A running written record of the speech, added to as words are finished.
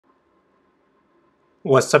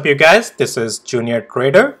What's up you guys, this is Junior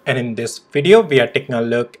Trader and in this video we are taking a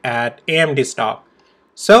look at AMD stock.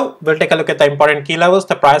 So we'll take a look at the important key levels,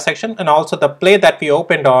 the price action and also the play that we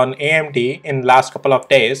opened on AMD in last couple of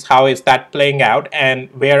days. How is that playing out and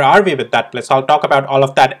where are we with that play? So I'll talk about all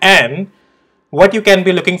of that and what you can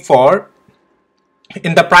be looking for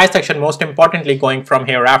in the price action, most importantly going from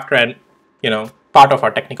here after, and part of our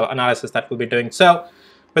technical analysis that we'll be doing. So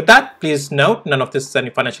with that, please note none of this is any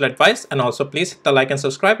financial advice, and also please hit the like and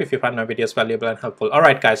subscribe if you find my videos valuable and helpful.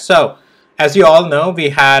 Alright guys, so as you all know,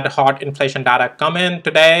 we had hot inflation data come in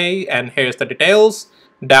today, and here's the details.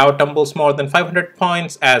 Dow tumbles more than 500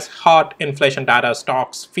 points as hot inflation data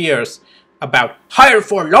stocks fears about higher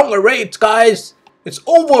for longer rates, guys. It's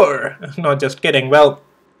over. No, just kidding. Well,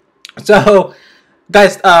 so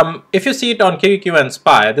guys, if you see it on QQQ and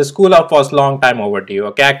SPY, this cool off was long time overdue.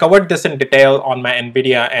 Okay, I covered this in detail on my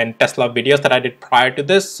Nvidia and Tesla videos that I did prior to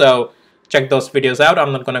this, so check those videos out.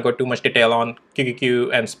 I'm not going to go too much detail on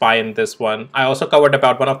QQQ and SPY in this one. I also covered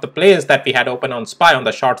about one of the plays that we had open on SPY on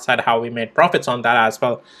the short side, how we made profits on that as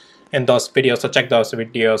well in those videos, so check those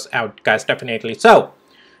videos out guys, definitely. So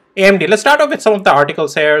AMD, let's start off with some of the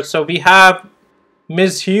articles here. So we have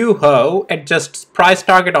Ms. Hu Ho adjusts price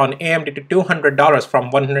target on AMD to $200 from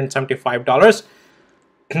 $175.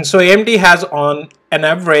 So AMD has on an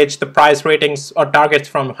average the price ratings or targets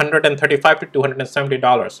from $135 to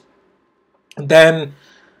 $270. Then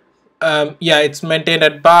yeah, it's maintained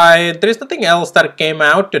at buy. There is nothing else that came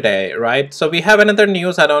out today, right? So we have another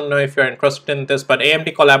news. I don't know if you're interested in this, but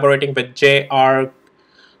AMD collaborating with JR,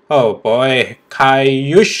 oh boy,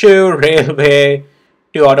 Kyushu Railway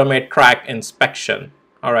to automate track inspection.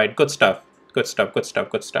 All right, good stuff, good stuff, good stuff,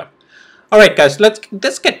 good stuff. All right, guys, let's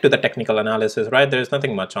get to the technical analysis, right? There's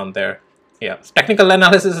nothing much on there. Yeah, technical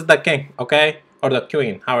analysis is the king, okay, or the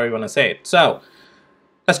queen, however you want to say it. So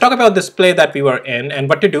let's talk about this play that we were in and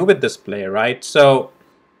what to do with this play, right? So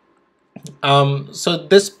so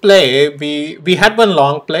this play, we had one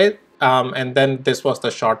long play, and then this was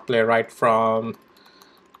the short play, right? From,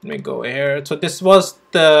 let me go here. So this was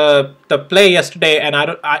the play yesterday, and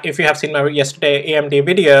if you have seen my yesterday AMD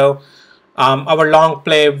video, our long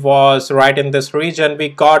play was right in this region. We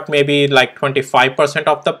got maybe like 25%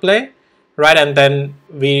 of the play, right? And then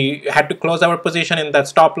we had to close our position in that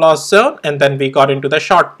stop loss zone, and then we got into the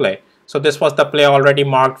short play. So this was the play already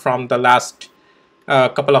marked from the last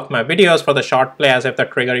couple of my videos for the short play, as if the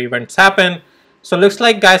trigger events happen. So looks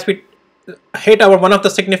like, guys, we hit our one of the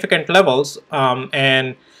significant levels,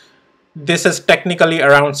 and this is technically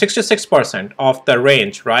around 66% of the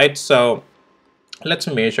range, right? So let's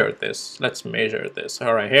measure this. Let's measure this.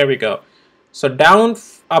 All right, here we go. So down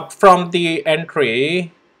up from the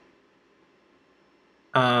entry,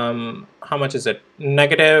 how much is it?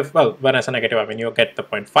 Negative. Well, when I say negative, I mean you get the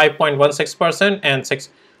point. 5.16% and 6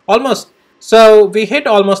 almost. So we hit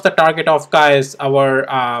almost the target of, guys, our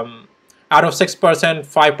out of 6%,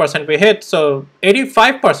 5% we hit. So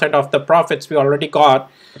 85% of the profits we already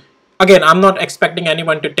got. Again, I'm not expecting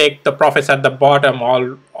anyone to take the profits at the bottom,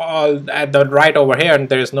 all at the right over here, and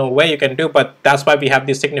there is no way you can do, but that's why we have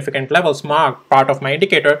these significant levels marked, part of my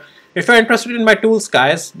indicator. If you're interested in my tools,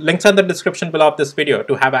 guys, links are in the description below of this video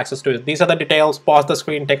to have access to it. These are the details. Pause the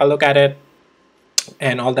screen, take a look at it,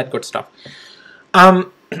 and all that good stuff.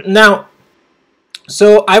 Now,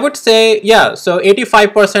 so I would say, yeah, so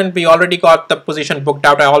 85% we already got the position booked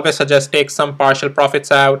out. I always suggest take some partial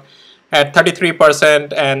profits out at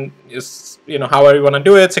 33%, and however you want to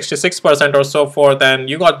do it, 66% or so forth, then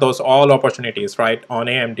you got those all opportunities, right, on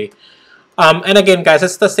AMD. And again, guys,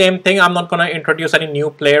 it's the same thing. I'm not going to introduce any new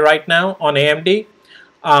play right now on AMD.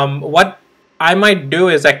 What I might do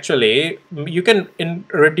is actually, you can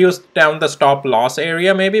reduce down the stop loss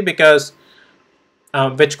area maybe, because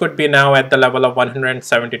which could be now at the level of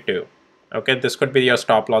 172. Okay, this could be your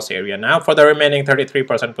stop loss area now for the remaining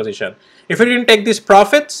 33% position. If you didn't take these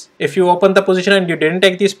profits, if you open the position and you didn't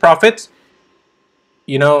take these profits,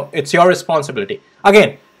 it's your responsibility.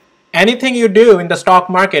 Again, anything you do in the stock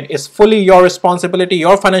market is fully your responsibility,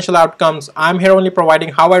 your financial outcomes. I'm here only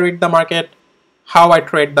providing how I read the market, how I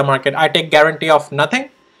trade the market. I take guarantee of nothing,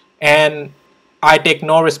 and I take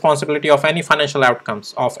no responsibility of any financial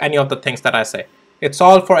outcomes of any of the things that I say. It's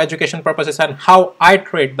all for education purposes and how I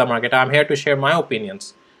trade the market. I'm here to share my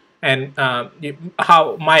opinions and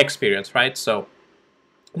how my experience, right? So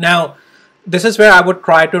now this is where I would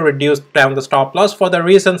try to reduce down the stop loss for the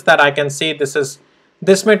reasons that I can see this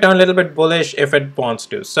may turn a little bit bullish if it wants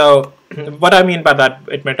to. So what I mean by that,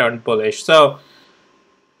 it may turn bullish. So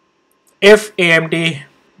if AMD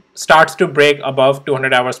starts to break above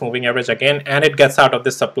 200 hours moving average again, and it gets out of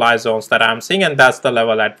the supply zones that I'm seeing, and that's the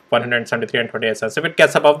level at 173 and 28 cents. If it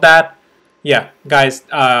gets above that, yeah, guys,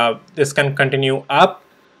 this can continue up.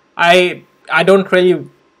 I don't really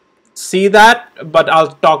see that, but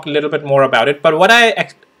I'll talk a little bit more about it. But what I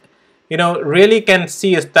really can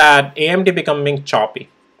see is that AMD becoming choppy.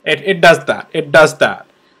 It does that. It does that.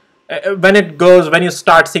 When you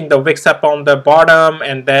start seeing the wicks up on the bottom,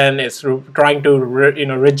 and then it's trying to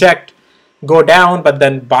reject, go down, but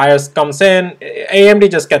then buyers comes in, AMD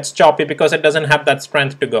just gets choppy because it doesn't have that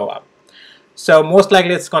strength to go up. So most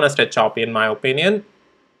likely it's gonna stay choppy in my opinion.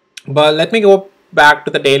 But let me go back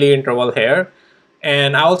to the daily interval here,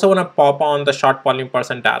 and I also want to pop on the short volume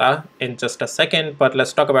percent data in just a second, but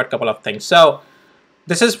let's talk about a couple of things. So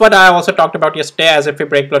this is what I also talked about yesterday, as if we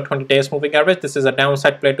break below 20 days moving average, this is a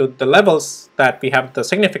downside play to the levels that we have the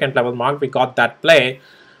significant level mark. We got that play.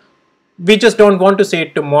 We just don't want to see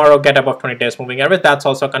it tomorrow get above 20 days moving average. That's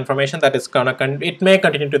also a confirmation that it may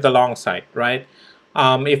continue to the long side, right?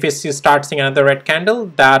 If we start seeing another red candle,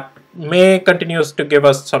 that may continues to give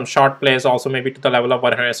us some short plays, also maybe to the level of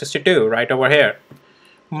 162 right over here,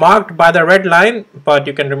 marked by the red line. But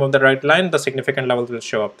you can remove the red line, the significant levels will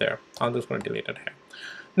show up there. I'm just going to delete it here.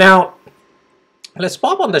 Now let's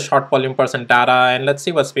pop on the short volume percent data and let's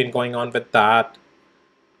see what's been going on with that.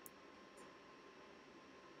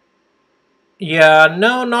 Yeah,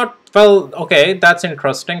 no, not well. Okay, that's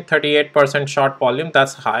interesting. 38% short volume,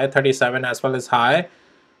 that's high. 37 as well is high.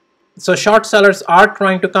 So short sellers are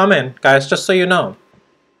trying to come in, guys, just so you know.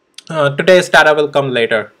 Today's data will come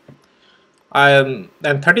later. And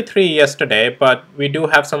 33 yesterday, but we do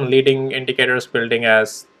have some leading indicators building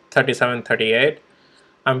as 37, 38.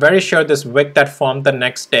 I'm very sure this wick that formed the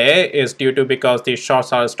next day is due to because these short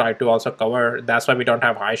sellers tried to also cover. That's why we don't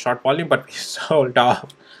have high short volume, but we sold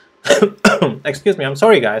off. Excuse me, I'm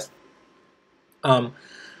sorry, guys.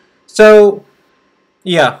 So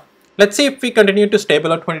yeah, let's see if we continue to stay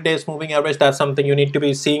below 20 days moving average. That's something you need to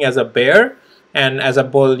be seeing as a bear, and as a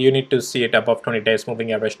bull you need to see it above 20 days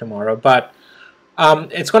moving average tomorrow. But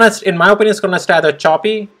it's gonna, in my opinion, it's gonna stay either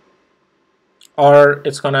choppy or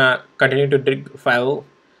it's gonna continue to dig fell.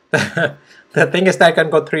 The thing is that it can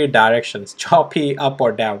go three directions: choppy, up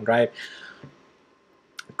or down, right?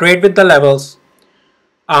 Trade with the levels.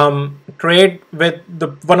 Trade with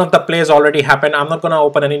one of the plays already happened. I'm not gonna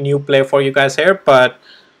open any new play for you guys here, but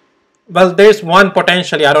well, there's one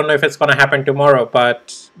potentially. I don't know if it's gonna happen tomorrow,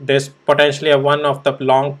 but there's potentially one of the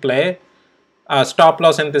long play. Stop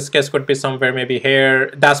loss in this case could be somewhere maybe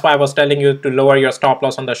here. That's why I was telling you to lower your stop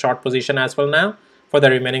loss on the short position as well now for the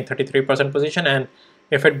remaining 33% position. And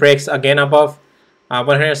if it breaks again above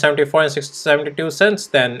 174 and 72 cents,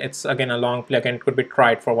 then it's again a long play. Again, it could be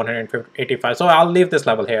tried for 185. So I'll leave this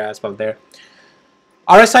level here as well there.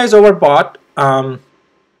 RSI is overbought, and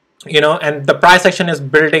the price action is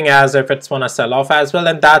building as if it's gonna sell off as well.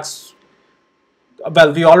 And that's,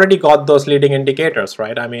 well, we already got those leading indicators,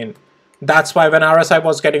 right? I mean, that's why when RSI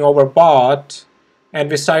was getting overbought and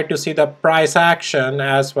we started to see the price action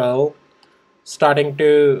as well starting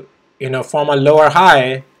to form a lower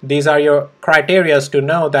high, these are your criterias to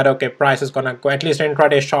know that okay, price is gonna go, at least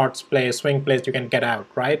intraday shorts play, swing plays, you can get out,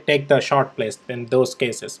 right? Take the short plays in those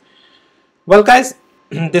cases. Well guys,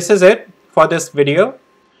 this is it for this video.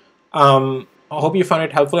 I hope you found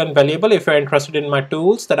it helpful and valuable. If you're interested in my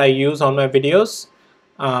tools that I use on my videos,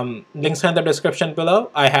 links are in the description below.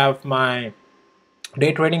 I have my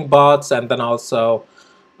day trading bots, and then also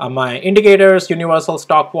my indicators, universal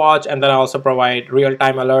stock watch, and then I also provide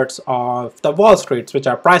real-time alerts of the Wall Streets, which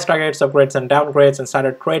are price targets, upgrades and downgrades,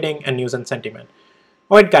 insider trading, and news and sentiment.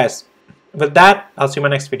 Alright guys, with that, I'll see you in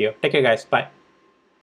my next video. Take care guys, bye.